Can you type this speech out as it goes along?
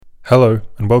Hello,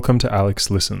 and welcome to Alex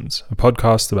Listens, a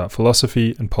podcast about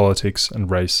philosophy and politics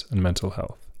and race and mental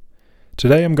health.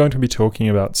 Today I'm going to be talking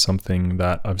about something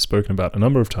that I've spoken about a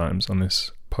number of times on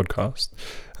this podcast,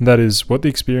 and that is what the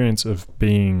experience of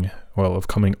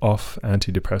coming off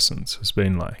antidepressants has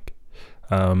been like.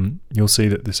 You'll see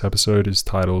that this episode is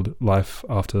titled Life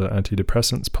After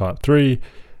Antidepressants Part 3.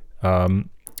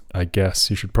 I guess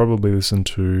you should probably listen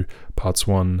to parts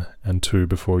 1 and 2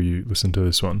 before you listen to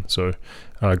this one. So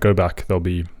go back, they'll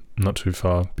be not too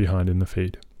far behind in the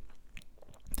feed.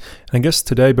 And I guess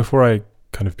today, before I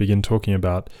kind of begin talking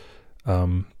about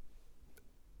the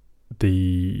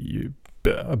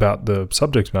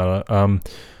subject matter, there are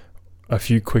a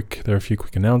few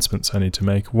quick announcements I need to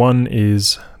make. One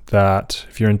is that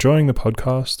if you're enjoying the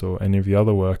podcast or any of the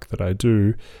other work that I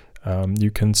do,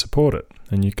 you can support it,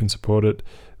 and you can support it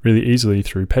really easily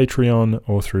through Patreon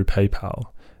or through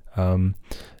PayPal. And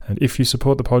if you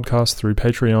support the podcast through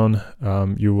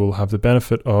Patreon, you will have the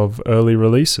benefit of early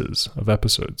releases of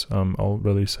episodes. I'll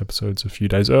release episodes a few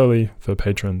days early for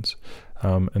patrons,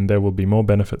 and there will be more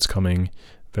benefits coming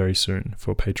very soon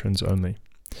for patrons only.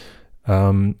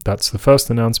 That's the first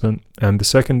announcement. And the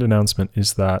second announcement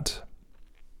is that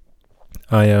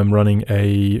I am running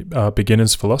a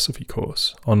beginner's philosophy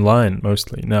course online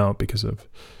mostly now because of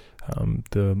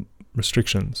the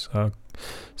restrictions.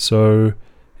 So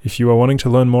if you are wanting to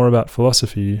learn more about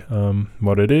philosophy,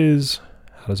 what it is,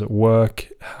 how does it work,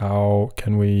 how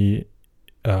can we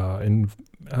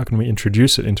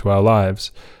introduce it into our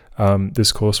lives,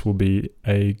 this course will be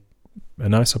a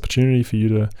nice opportunity for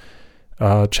you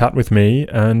to chat with me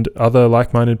and other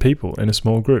like-minded people in a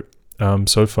small group.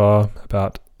 So far,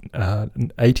 about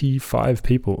 85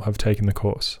 people have taken the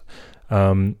course,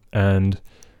 and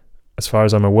as far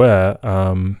as I'm aware,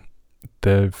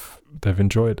 they've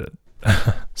enjoyed it.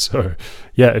 So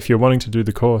yeah, if you're wanting to do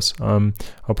the course, I'll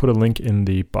put a link in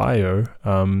the bio.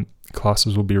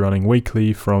 Classes will be running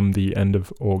weekly from the end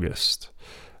of August.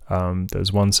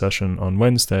 There's one session on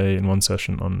Wednesday and one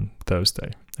session on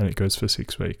Thursday, and it goes for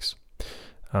 6 weeks.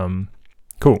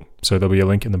 Cool. So there'll be a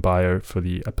link in the bio for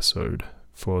the episode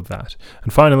for that.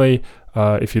 And finally,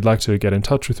 if you'd like to get in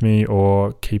touch with me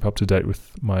or keep up to date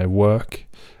with my work,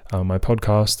 my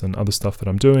podcast and other stuff that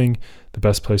I'm doing, the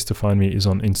best place to find me is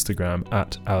on Instagram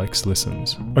at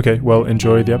AlexListens. Okay, well,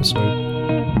 enjoy the episode.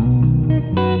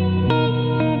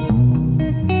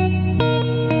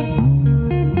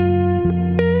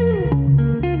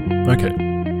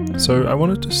 Okay, so I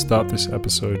wanted to start this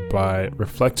episode by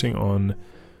reflecting on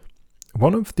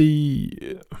one of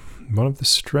the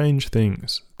strange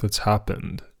things that's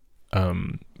happened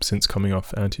since coming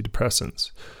off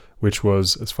antidepressants, which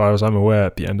was, as far as I'm aware,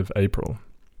 at the end of April,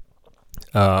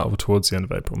 or towards the end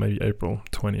of April, maybe April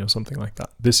 20 or something like that,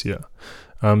 this year.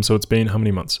 So it's been how many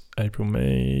months? April,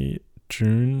 May,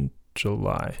 June,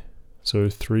 July. So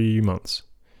 3 months.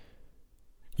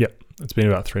 Yeah, it's been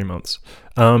about 3 months.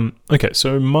 Okay,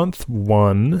 so month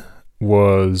 1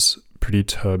 was pretty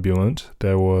turbulent.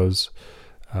 There was,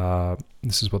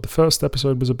 this is what the first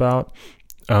episode was about.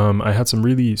 I had some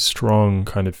really strong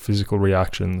kind of physical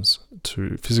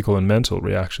and mental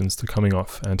reactions to coming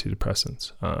off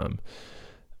antidepressants.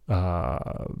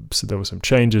 So there were some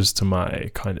changes to my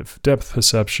kind of depth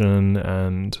perception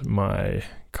and my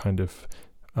kind of,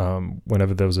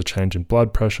 whenever there was a change in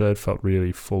blood pressure, it felt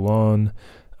really full on.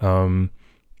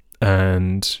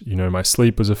 And, my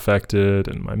sleep was affected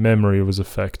and my memory was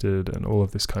affected and all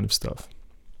of this kind of stuff.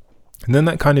 And then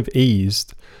that kind of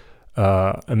eased.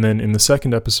 And then in the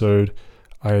second episode,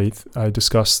 I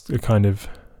discussed a kind of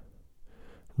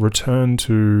return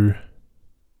to,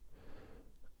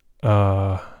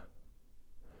 I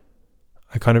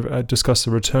discussed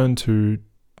the return to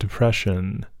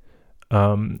depression,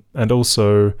 and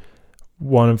also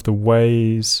one of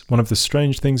the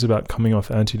strange things about coming off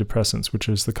antidepressants, which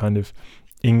is the kind of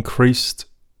increased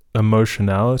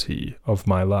emotionality of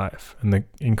my life and the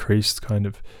increased kind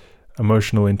of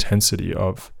emotional intensity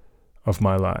of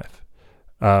my life.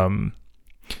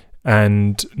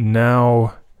 And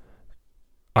now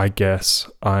I guess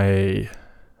I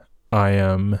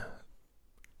am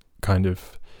kind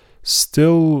of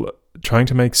still trying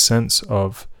to make sense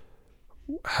of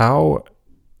how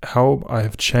I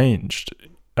have changed,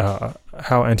 how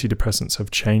antidepressants have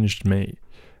changed me.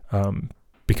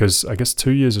 Because I guess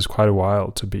 2 years is quite a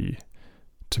while to be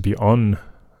on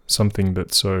something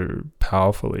that so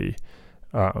powerfully,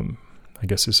 I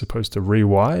guess, is supposed to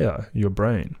rewire your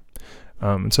brain.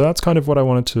 And so that's kind of what I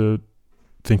wanted to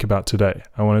think about today.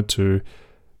 I wanted to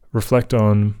reflect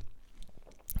on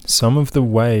some of the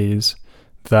ways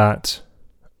that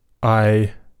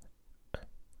I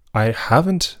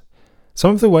haven't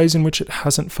some of the ways in which it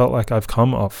hasn't felt like I've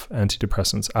come off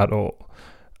antidepressants at all,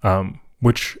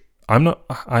 which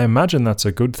I imagine that's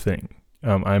a good thing.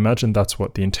 I imagine that's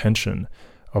what the intention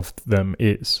of them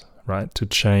is, right? To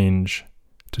change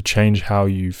how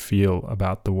you feel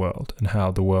about the world and how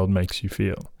the world makes you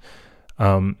feel.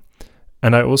 And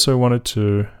I also wanted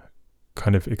to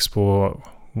kind of explore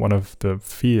one of the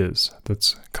fears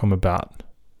that's come about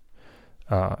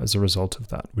as a result of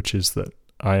that, which is that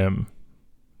I am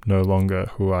no longer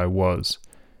who I was,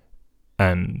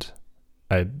 and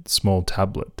a small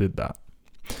tablet did that.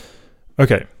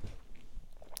 Okay,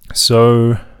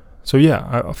 so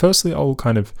yeah. Firstly, I'm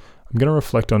going to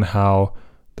reflect on how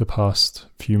the past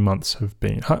few months have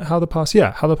been. How the past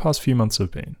few months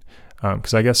have been,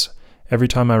 because I guess every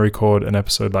time I record an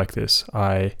episode like this,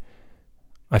 I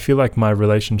feel like my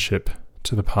relationship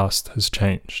to the past has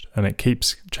changed, and it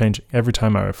keeps changing every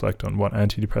time I reflect on what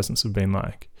antidepressants have been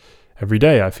like. Every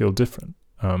day I feel different.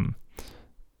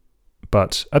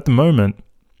 But at the moment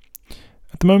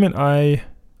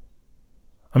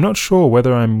I'm not sure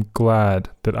whether I'm glad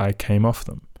that I came off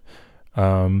them.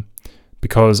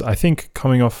 Because I think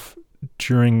coming off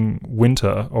during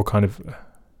winter, or kind of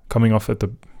coming off at the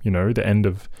end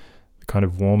of the kind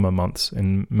of warmer months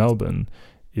in Melbourne,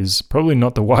 is probably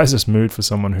not the wisest mood for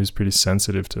someone who's pretty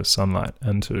sensitive to sunlight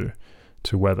and to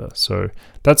weather. So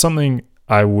that's something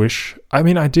I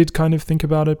did kind of think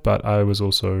about it, but I was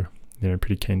also,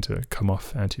 pretty keen to come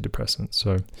off antidepressants.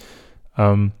 So,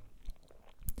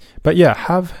 but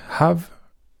yeah,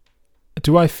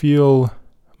 do I feel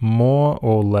more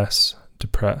or less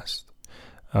depressed?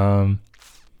 I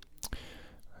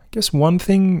guess one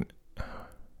thing,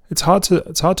 it's hard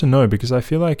to know, because I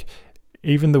feel like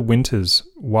even the winters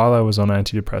while I was on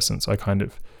antidepressants, I kind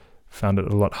of found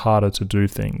it a lot harder to do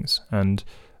things, and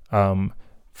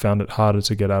found it harder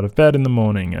to get out of bed in the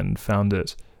morning, and found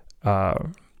it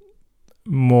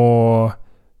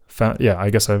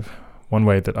one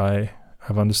way that I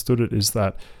have understood it is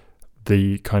that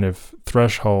the kind of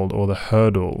threshold or the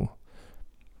hurdle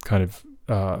kind of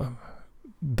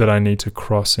that I need to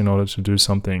cross in order to do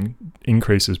something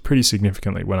increases pretty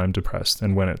significantly when I'm depressed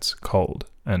and when it's cold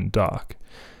and dark.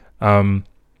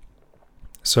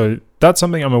 So that's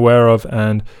something I'm aware of,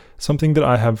 and something that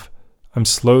I'm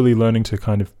slowly learning to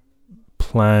kind of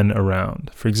plan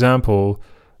around. For example,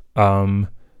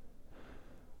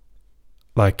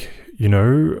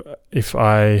 if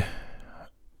I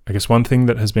guess one thing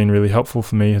that has been really helpful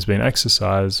for me has been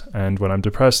exercise, and when I'm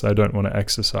depressed, I don't want to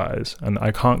exercise, and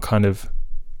I can't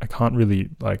really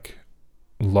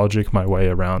logic my way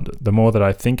around it. The more that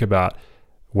I think about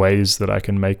ways that I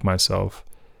can make myself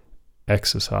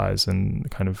exercise and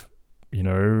kind of,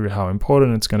 how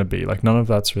important it's going to be, none of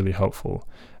that's really helpful.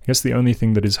 I guess the only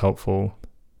thing that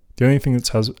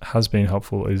has been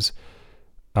helpful is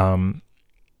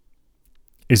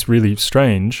really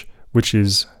strange, which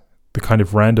is the kind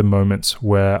of random moments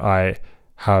where I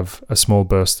have a small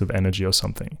burst of energy or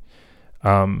something.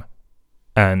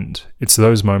 And it's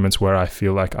those moments where I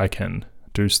feel like I can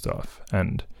do stuff,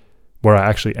 and where I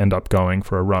actually end up going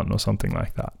for a run or something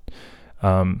like that.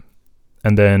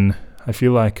 And then I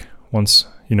feel like once,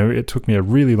 it took me a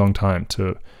really long time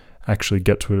to actually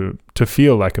get to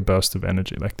feel like a burst of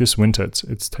energy. Like this winter,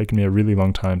 it's taken me a really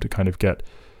long time to kind of get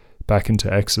back into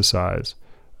exercise,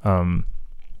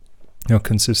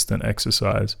 consistent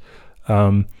exercise.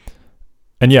 And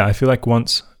yeah, I feel like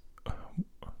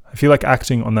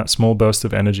acting on that small burst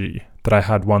of energy that I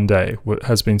had one day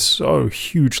has been so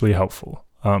hugely helpful.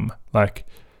 I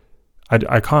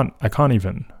can't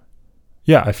even.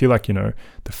 Yeah, I feel like,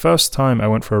 the first time I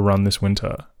went for a run this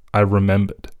winter, I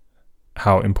remembered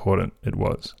how important it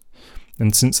was.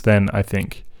 And since then, I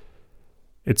think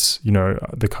it's,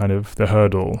 the kind of the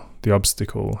hurdle, the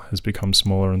obstacle has become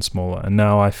smaller and smaller. And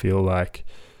now I feel like,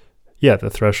 the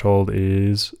threshold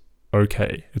is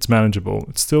okay. It's manageable.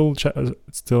 It's still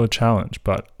a challenge,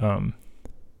 but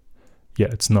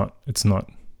it's not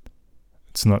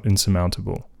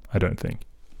insurmountable, I don't think.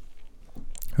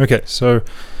 Okay, so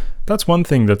that's one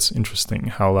thing that's interesting,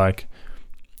 how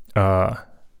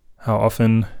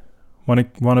often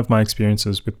one of my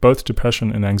experiences with both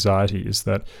depression and anxiety is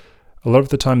that a lot of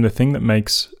the time the thing that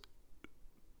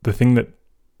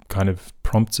kind of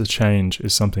prompts a change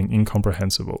is something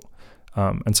incomprehensible,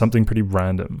 and something pretty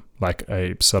random, like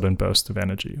a sudden burst of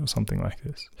energy or something like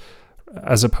this,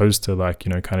 as opposed to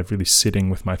kind of really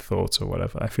sitting with my thoughts or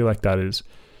whatever. I feel like that is,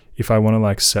 if I want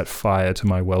to set fire to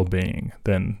my well-being,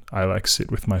 then I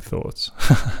sit with my thoughts.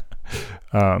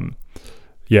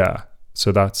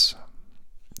 So that's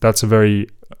a very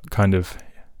kind of,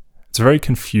 it's a very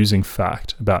confusing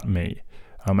fact about me.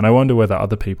 And I wonder whether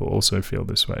other people also feel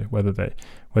this way,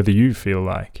 whether you feel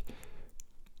like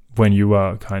when you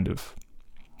are kind of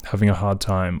having a hard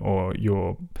time or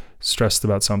you're stressed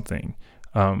about something,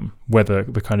 whether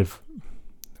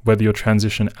your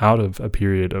transition out of a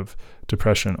period of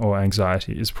depression or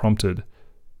anxiety is prompted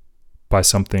by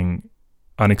something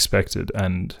unexpected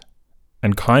and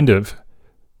kind of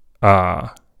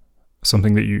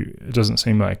something that it doesn't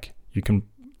seem like you can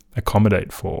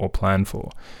accommodate for or plan for.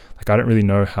 Like, I don't really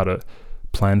know how to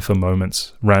plan for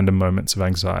random moments of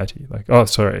anxiety.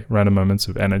 Random moments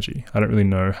of energy. I don't really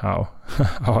know how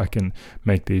I can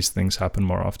make these things happen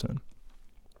more often.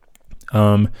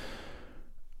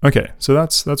 Okay, so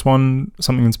that's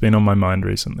something that's been on my mind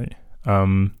recently.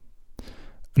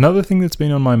 Another thing that's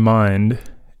been on my mind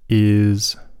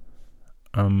is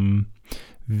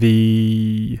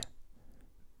the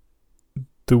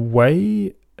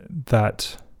way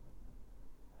that,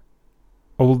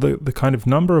 or the kind of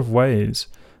number of ways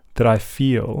that I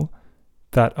feel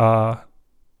that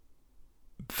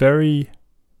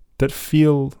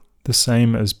feel the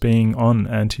same as being on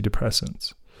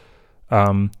antidepressants.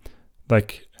 And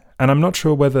I'm not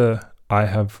sure whether I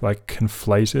have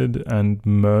conflated and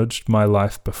merged my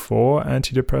life before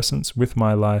antidepressants with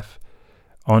my life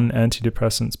on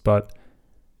antidepressants, but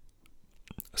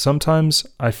sometimes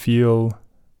I feel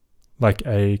like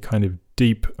a kind of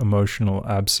deep emotional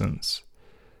absence,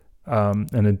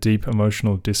 and a deep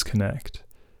emotional disconnect.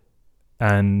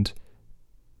 And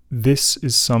this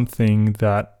is something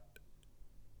that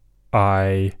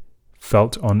I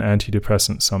felt on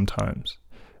antidepressants sometimes.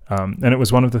 And it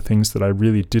was one of the things that I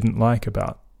really didn't like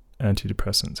about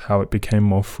antidepressants, how it became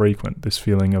more frequent, this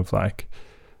feeling of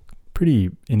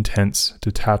pretty intense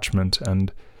detachment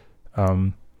and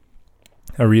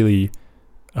a really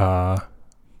kind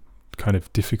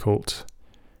of difficult,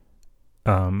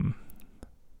 a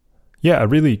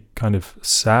really kind of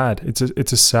sad,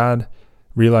 it's a sad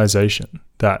realization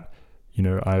that,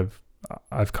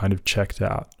 I've kind of checked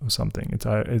out or something.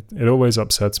 It always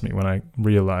upsets me when I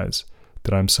realize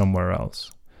that I'm somewhere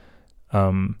else.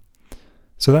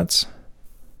 So that's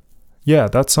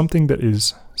something that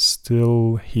is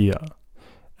still here.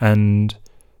 And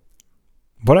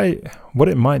what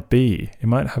it might be, it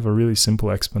might have a really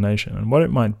simple explanation. And what it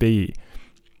might be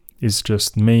is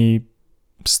just me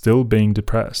still being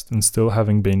depressed and still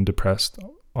having been depressed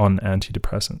on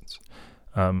antidepressants,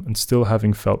 and still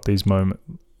having felt these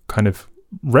kind of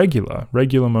regular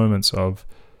moments of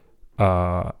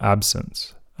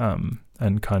absence,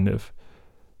 and kind of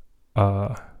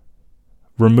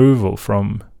removal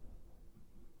from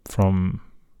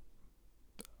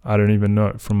I don't even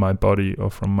know, from my body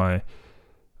or from my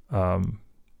from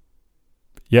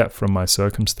my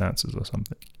circumstances or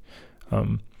something.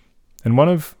 And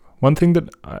one thing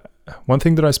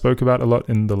that I spoke about a lot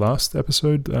in the last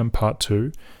episode, part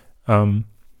 2,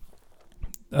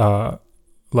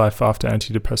 Life After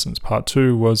Antidepressants, part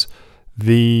 2, was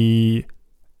the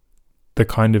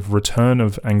kind of return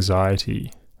of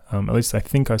anxiety. At least I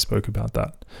think I spoke about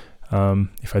that.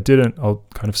 If I didn't, I'll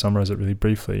kind of summarize it really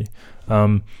briefly.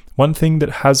 One thing that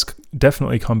has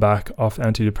definitely come back off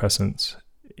antidepressants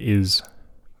is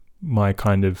my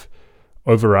kind of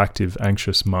overactive,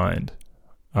 anxious mind.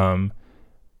 And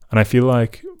I feel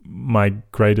like my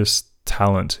greatest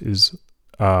talent is,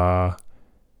 and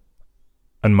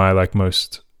my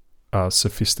most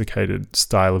sophisticated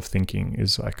style of thinking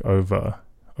is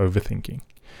overthinking,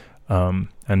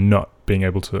 and not being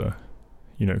able to,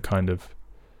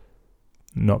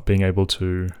 not being able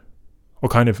to, or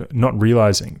kind of not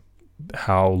realizing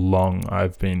how long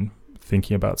I've been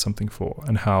thinking about something for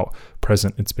and how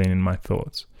present it's been in my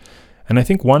thoughts. And I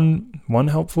think one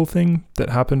helpful thing that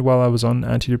happened while I was on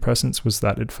antidepressants was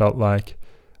that it felt like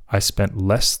I spent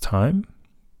less time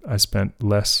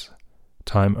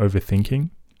overthinking.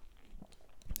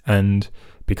 And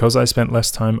because I spent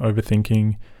less time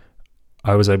overthinking,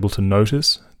 I was able to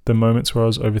notice the moments where I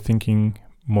was overthinking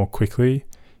more quickly.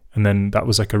 And then that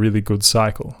was a really good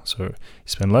cycle. So you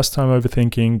spend less time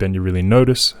overthinking, then you really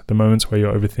notice the moments where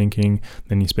you're overthinking,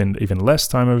 then you spend even less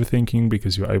time overthinking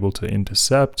because you're able to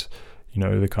intercept,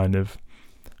 the kind of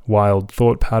wild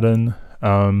thought pattern.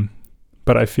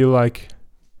 But I feel like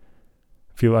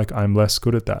I'm less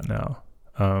good at that now,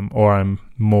 or I'm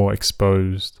more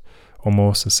exposed or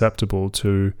more susceptible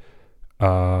to,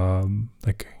 kind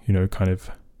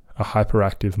of a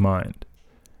hyperactive mind.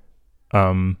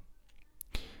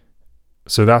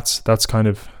 So that's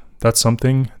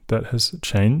something that has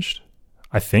changed.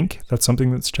 I think that's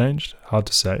something that's changed. Hard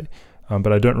to say,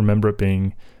 but I don't remember it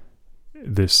being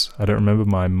this. I don't remember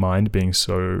my mind being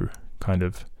so kind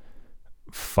of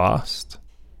fast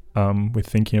with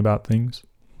thinking about things.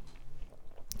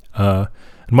 And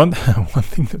one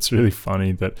thing that's really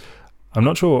funny that I'm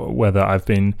not sure whether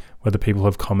people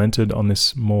have commented on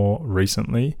this more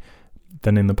recently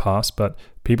than in the past, but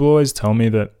people always tell me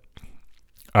that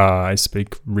I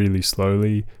speak really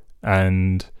slowly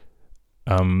and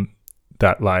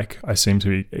that like I seem to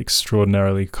be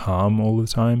extraordinarily calm all the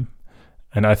time.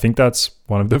 And I think that's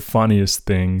one of the funniest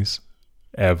things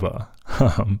ever.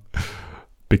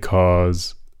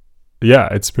 Because yeah,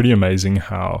 it's pretty amazing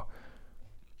how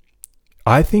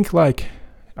I think like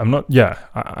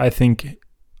I think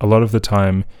a lot of the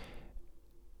time,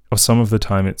 or some of the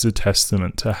time, it's a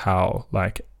testament to how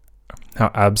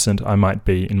absent I might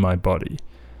be in my body.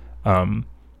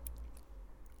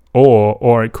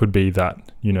 Or it could be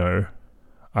that,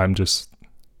 I'm just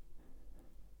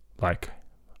like,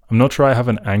 I'm not sure I have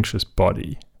an anxious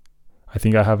body. I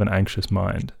think I have an anxious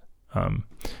mind.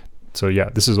 So yeah,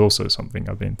 this is also something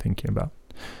I've been thinking about.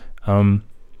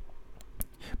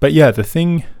 But yeah, the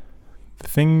thing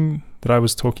that I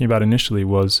was talking about initially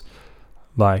was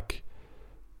like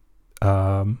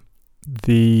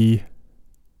the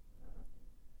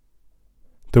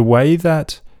ways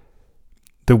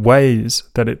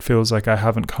that it feels like I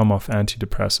haven't come off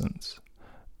antidepressants,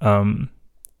 and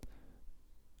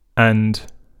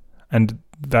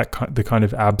the kind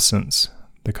of absence,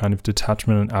 the kind of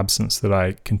detachment and absence that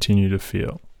I continue to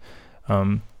feel.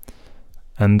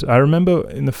 And I remember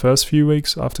in the first few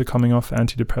weeks after coming off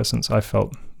antidepressants, I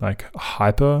felt like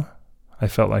hyper. I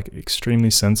felt like extremely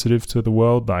sensitive to the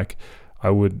world. Like I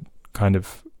would kind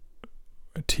of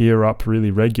tear up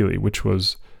really regularly, which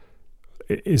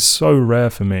is so rare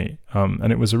for me.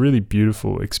 And it was a really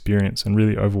beautiful experience and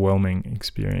really overwhelming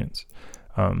experience.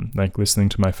 Like listening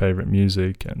to my favorite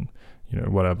music and,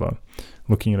 whatever,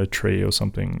 looking at a tree or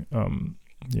something,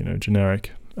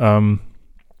 generic.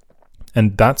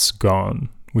 And that's gone,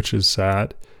 which is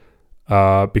sad,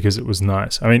 because it was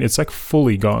nice. I mean, it's like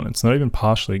fully gone. It's not even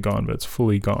partially gone, but it's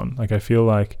fully gone. Like I feel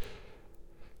like,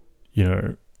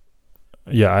 I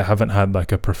haven't had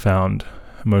like a profound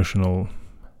emotional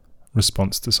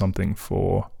response to something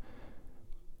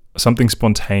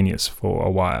spontaneous for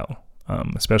a while,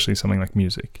 especially something like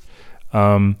music.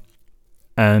 And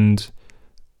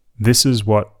this is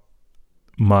how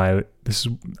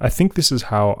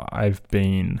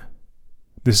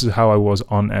I was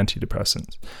on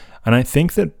antidepressants. And I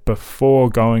think that before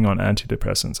going on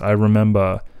antidepressants, I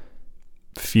remember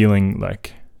feeling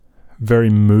like very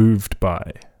moved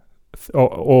by,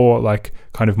 or like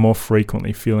kind of more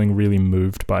frequently feeling really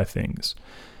moved by things.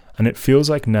 And it feels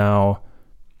like now,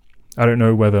 I don't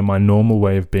know whether my normal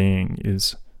way of being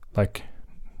is like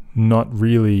not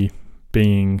really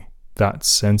being that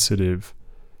sensitive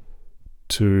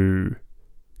to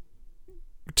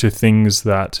things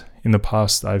that in the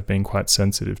past I've been quite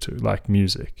sensitive to, like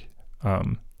music. I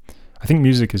think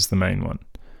music is the main one.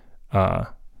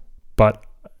 But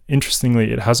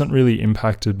interestingly, it hasn't really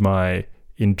impacted my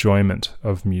enjoyment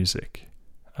of music.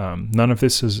 None of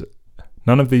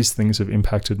these things have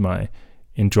impacted my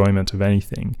enjoyment of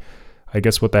anything. I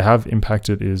guess what they have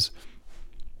impacted is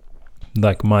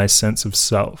like my sense of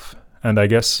self. And I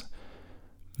guess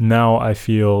now I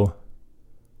feel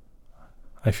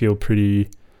pretty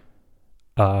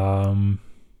I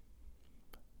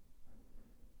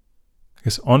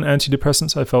guess on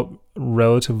antidepressants I felt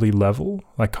relatively level,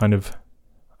 like kind of,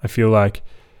 I feel like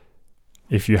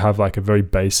if you have like a very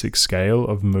basic scale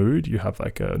of mood, you have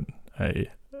like an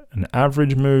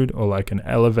average mood or like an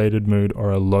elevated mood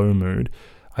or a low mood.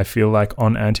 I feel like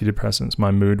on antidepressants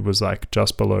my mood was like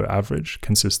just below average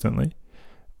consistently.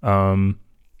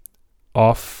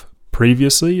 Off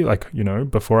previously, like,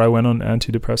 before I went on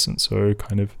antidepressants, so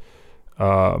kind of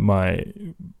my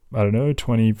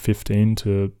 2015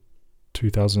 to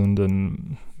 2000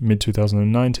 and mid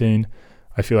 2019,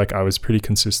 I feel like I was pretty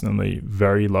consistently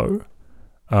very low.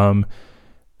 And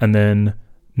then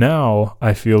now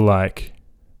I feel like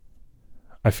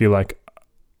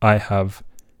I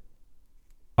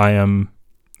am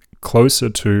closer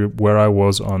to where I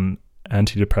was on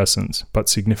antidepressants, but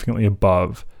significantly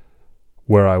above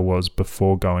where I was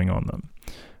before going on them.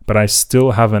 But I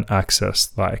still haven't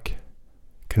accessed like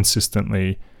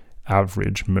consistently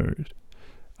average mood.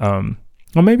 Or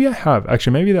maybe I have.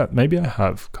 Actually, maybe I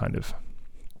have kind of.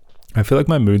 I feel like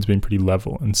my mood's been pretty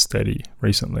level and steady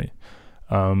recently.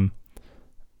 And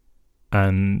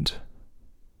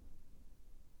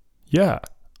yeah,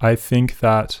 I think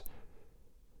that,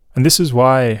 and this is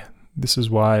why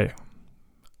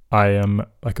I am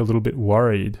like a little bit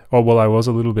worried, I was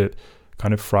a little bit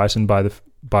kind of frightened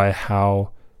by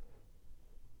how,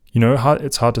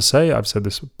 it's hard to say. I've said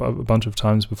this a bunch of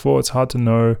times before. It's hard to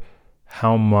know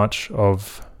how much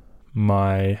of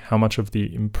the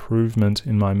improvement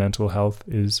in my mental health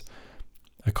is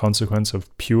a consequence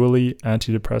of purely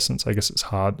antidepressants. I guess it's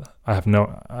hard. I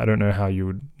don't know how you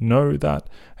would know that.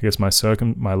 I guess my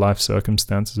life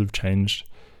circumstances have changed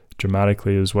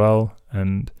dramatically as well,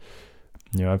 and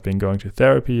I've been going to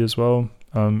therapy as well,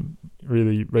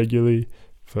 really regularly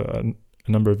for a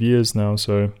number of years now.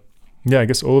 So yeah, I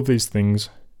guess all of these things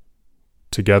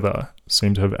together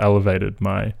seem to have elevated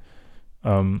my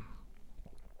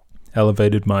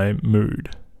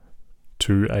mood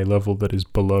to a level that is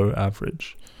below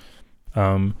average,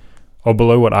 or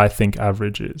below what I think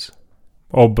average is,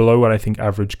 or below what I think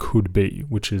average could be,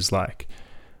 which is like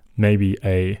maybe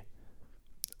I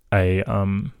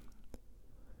don't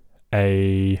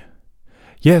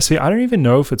even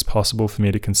know if it's possible for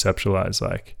me to conceptualize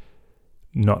like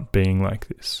not being like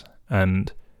this.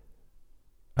 And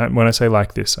when I say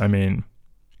like this, I mean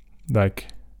like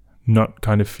not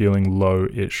kind of feeling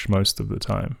low-ish most of the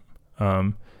time.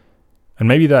 And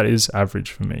maybe that is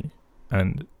average for me.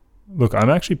 And look, I'm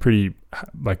actually pretty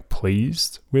like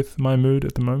pleased with my mood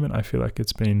at the moment. I feel like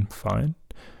it's been fine.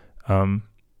 And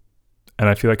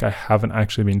I feel like I haven't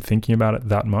actually been thinking about it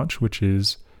that much, which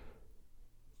is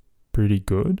pretty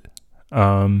good.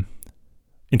 In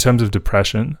terms of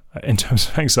depression, in terms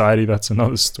of anxiety, that's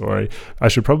another story. I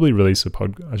should probably do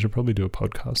a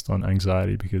podcast on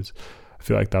anxiety, because I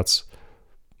feel like that's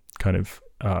kind of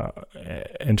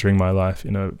entering my life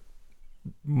in a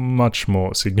much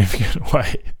more significant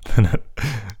way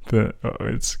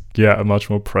it's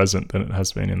much more present than it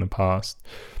has been in the past.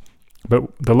 But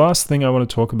the last thing I want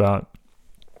to talk about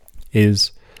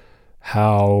is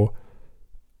how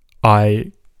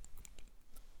I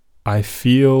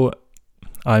feel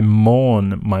I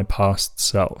mourn my past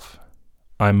self.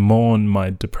 I mourn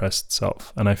my depressed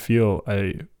self. And I feel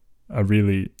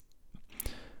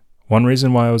one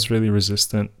reason why I was really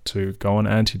resistant to go on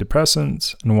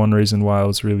antidepressants, and one reason why I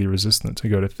was really resistant to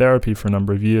go to therapy for a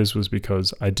number of years, was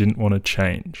because I didn't want to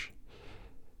change.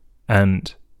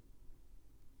 And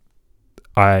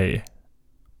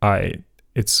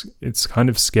it's kind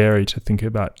of scary to think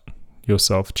about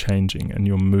yourself changing and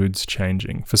your moods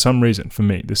changing. For some reason, for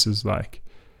me, this is like,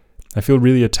 I feel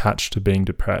really attached to being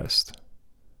depressed.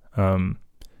 And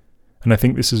I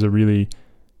think this is a really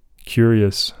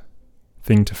curious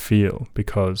thing to feel,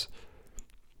 because,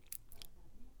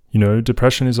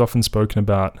 depression is often spoken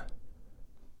about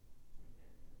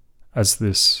as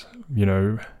this,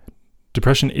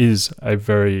 depression is a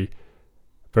very,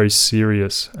 very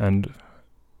serious and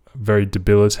very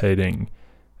debilitating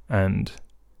and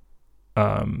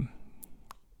a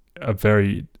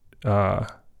very,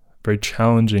 very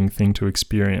challenging thing to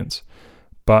experience.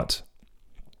 But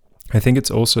I think it's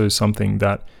also something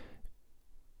that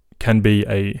can be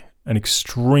an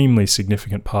extremely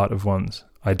significant part of one's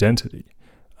identity,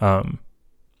 and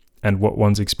what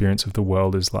one's experience of the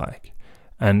world is like.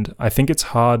 And I think it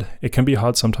can be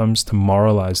hard sometimes to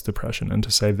moralize depression and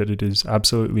to say that it is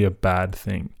absolutely a bad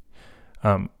thing.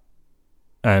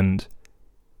 And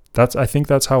I think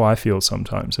that's how I feel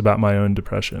sometimes about my own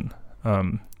depression.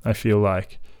 I feel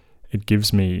like it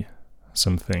gives me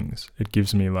some things. It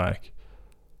gives me like,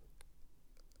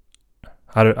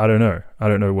 I don't know. I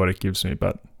don't know what it gives me,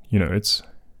 but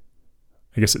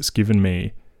I guess it's given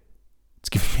me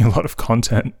a lot of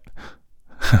content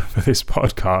for this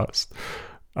podcast.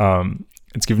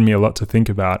 It's given me a lot to think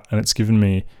about, and it's given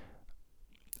me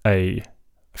it's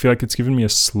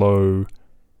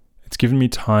given me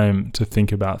time to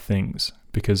think about things,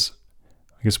 because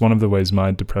I guess one of the ways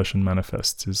my depression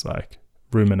manifests is like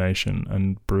rumination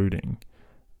and brooding,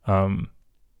 and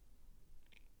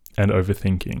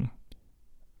overthinking.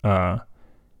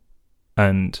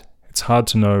 And it's hard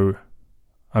to know.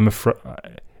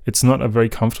 It's not a very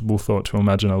comfortable thought to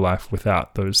imagine a life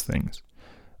without those things.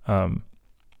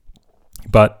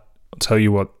 But I'll tell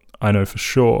you what I know for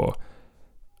sure.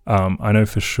 I know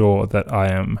for sure that I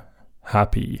am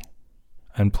happy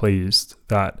and pleased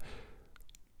that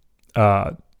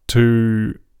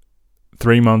 3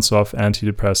 months off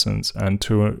antidepressants and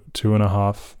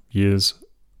 2.5 years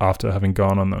after having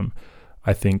gone on them,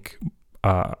 I think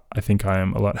I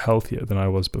am a lot healthier than I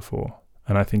was before.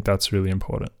 And I think that's really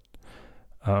important.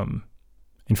 In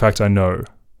fact, I know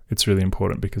it's really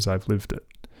important because I've lived it.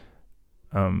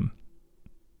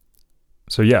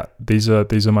 So yeah, these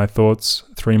are my thoughts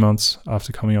 3 months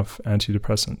after coming off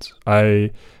antidepressants.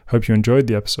 I hope you enjoyed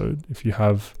the episode. If you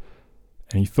have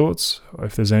any thoughts, or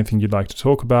if there's anything you'd like to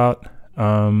talk about,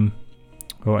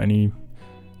 or any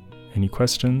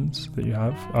questions that you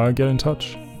have, get in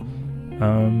touch.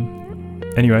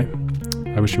 Anyway,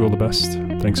 I wish you all the best.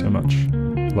 Thanks so much.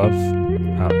 Love.